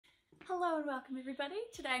Hello and welcome everybody.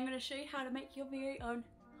 Today I'm going to show you how to make your very own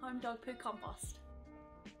home dog poo compost.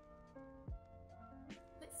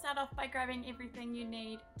 Let's start off by grabbing everything you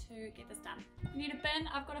need to get this done. You need a bin.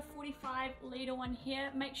 I've got a 45 litre one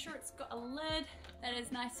here. Make sure it's got a lid that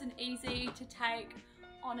is nice and easy to take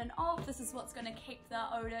on and off. This is what's going to keep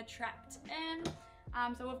the odour trapped in.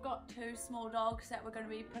 So we've got two small dogs that we're going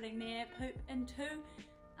to be putting their poop into.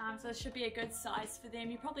 So this should be a good size for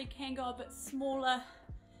them. You probably can go a bit smaller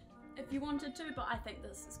if you wanted to, but I think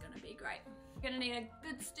this is going to be great. You're going to need a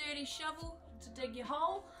good sturdy shovel to dig your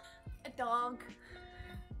hole, a dog.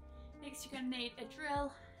 Next you're going to need a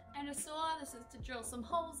drill and a saw. This is to drill some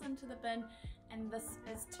holes into the bin, and this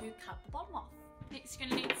is to cut the bottom off. Next you're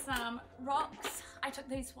going to need some rocks. I took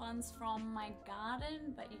these ones from my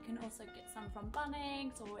garden, but you can also get some from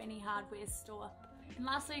Bunnings or any hardware store. And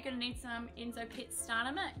lastly, you're going to need some Enso Pet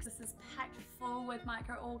Starter mix. This is packed full with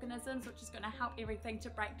microorganisms, which is going to help everything to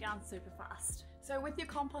break down super fast. So with your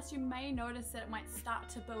compost, you may notice that it might start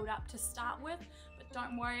to build up to start with, but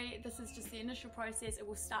don't worry, this is just the initial process. It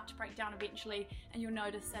will start to break down eventually, and you'll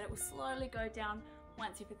notice that it will slowly go down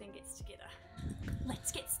once everything gets together.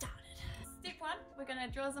 Let's get started. Step one, we're going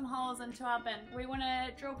to drill some holes into our bin. We want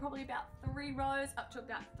to drill probably about 3 rows up to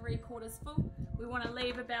about 3/4 full. We want to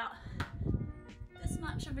leave about this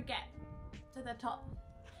much of a gap to the top.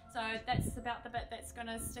 So that's about the bit that's going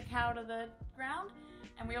to stick out of the ground.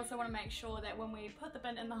 And we also want to make sure that when we put the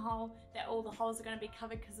bin in the hole, that all the holes are going to be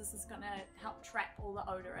covered, because this is going to help trap all the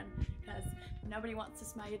odour in, because nobody wants to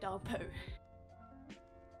smell your dog poo.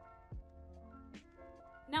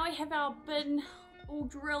 Now we have our bin all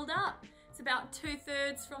drilled up. It's about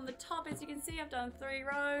 2/3 from the top. As you can see, I've done 3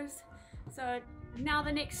 rows. So now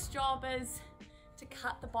the next job is to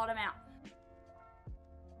cut the bottom out.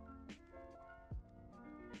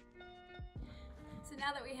 So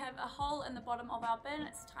now that we have a hole in the bottom of our bin,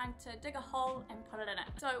 it's time to dig a hole and put it in it.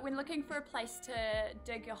 So when looking for a place to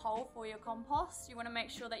dig your hole for your compost, you want to make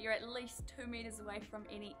sure that you're at least 2 meters away from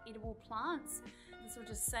any edible plants. This will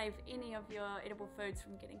just save any of your edible foods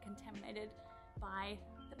from getting contaminated by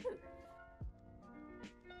the poo.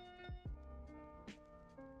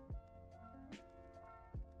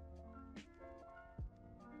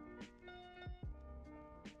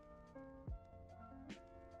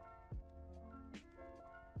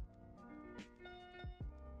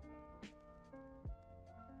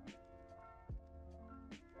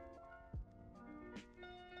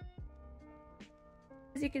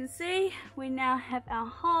 As you can see, we now have our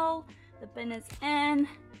hole. The bin is in.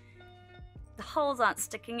 The holes aren't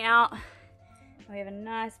sticking out. We have a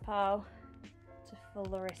nice pile to fill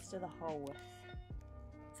the rest of the hole with.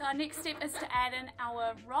 So our next step is to add in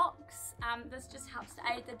our rocks. This just helps to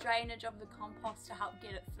aid the drainage of the compost to help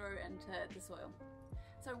get it through into the soil.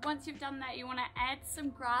 So once you've done that, you want to add some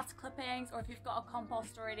grass clippings, or if you've got a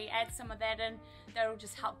compost already, add some of that in. That'll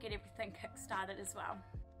just help get everything kick-started as well.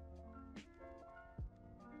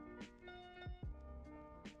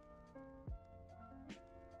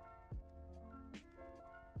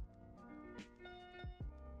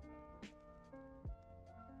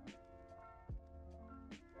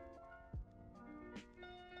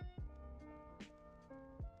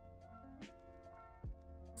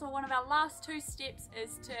 So one of our last 2 steps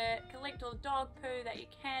is to collect all the dog poo that you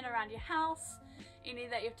can around your house, any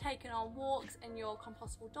that you've taken on walks in your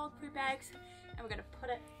compostable dog poo bags, and we're going to put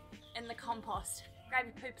it in the compost. Grab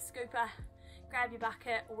your poop scooper, grab your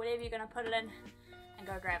bucket or whatever you're going to put it in, and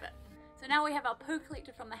go grab it. So now we have our poo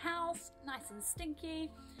collected from the house, nice and stinky.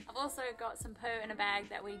 I've also got some poo in a bag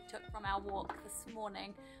that we took from our walk this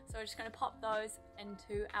morning, so we're just going to pop those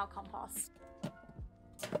into our compost.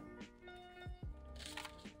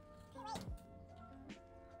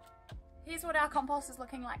 Here's what our compost is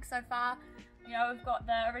looking like so far. You know, we've got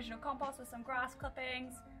the original compost with some grass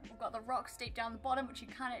clippings, we've got the rocks deep down the bottom which you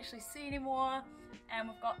can't actually see anymore, and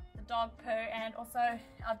we've got the dog poo and also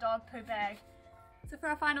our dog poo bag. So for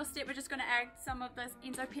our final step, we're just going to add some of this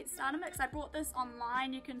Enso Pet Starter mix. I brought this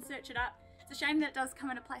online, you can search it up. It's a shame that it does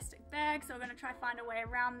come in a plastic bag, so we're going to try to find a way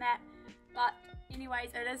around that. But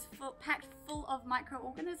anyways, it is packed full of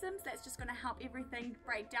microorganisms. That's just going to help everything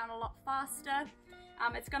break down a lot faster.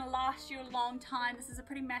 It's going to last you a long time. This is a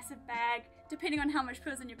pretty massive bag. Depending on how much poo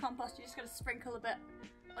is in your compost, you just got to sprinkle a bit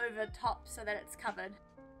over top so that it's covered.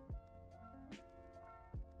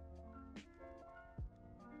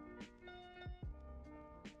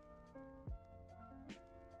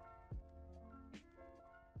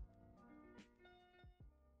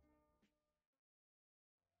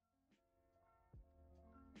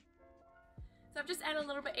 So I've just added a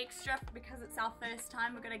little bit extra because it's our first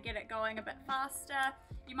time. We're going to get it going a bit faster.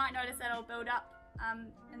 You might notice that it'll build up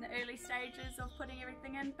in the early stages of putting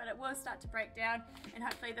everything in, but it will start to break down, and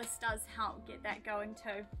hopefully this does help get that going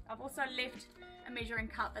too. I've also left a measuring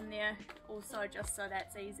cup in there also, just so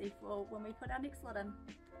that's easy for when we put our next lot in.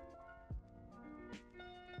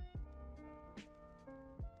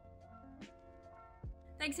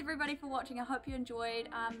 Thanks everybody for watching. I hope you enjoyed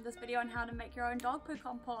this video on how to make your own dog poo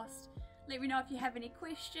compost. Let me know if you have any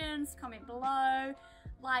questions, comment below,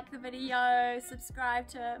 like the video, subscribe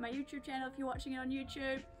to my YouTube channel if you're watching it on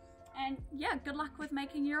YouTube. And yeah, good luck with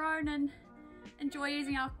making your own, and enjoy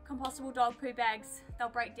using our compostable dog poo bags. They'll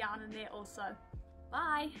break down in there also.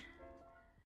 Bye!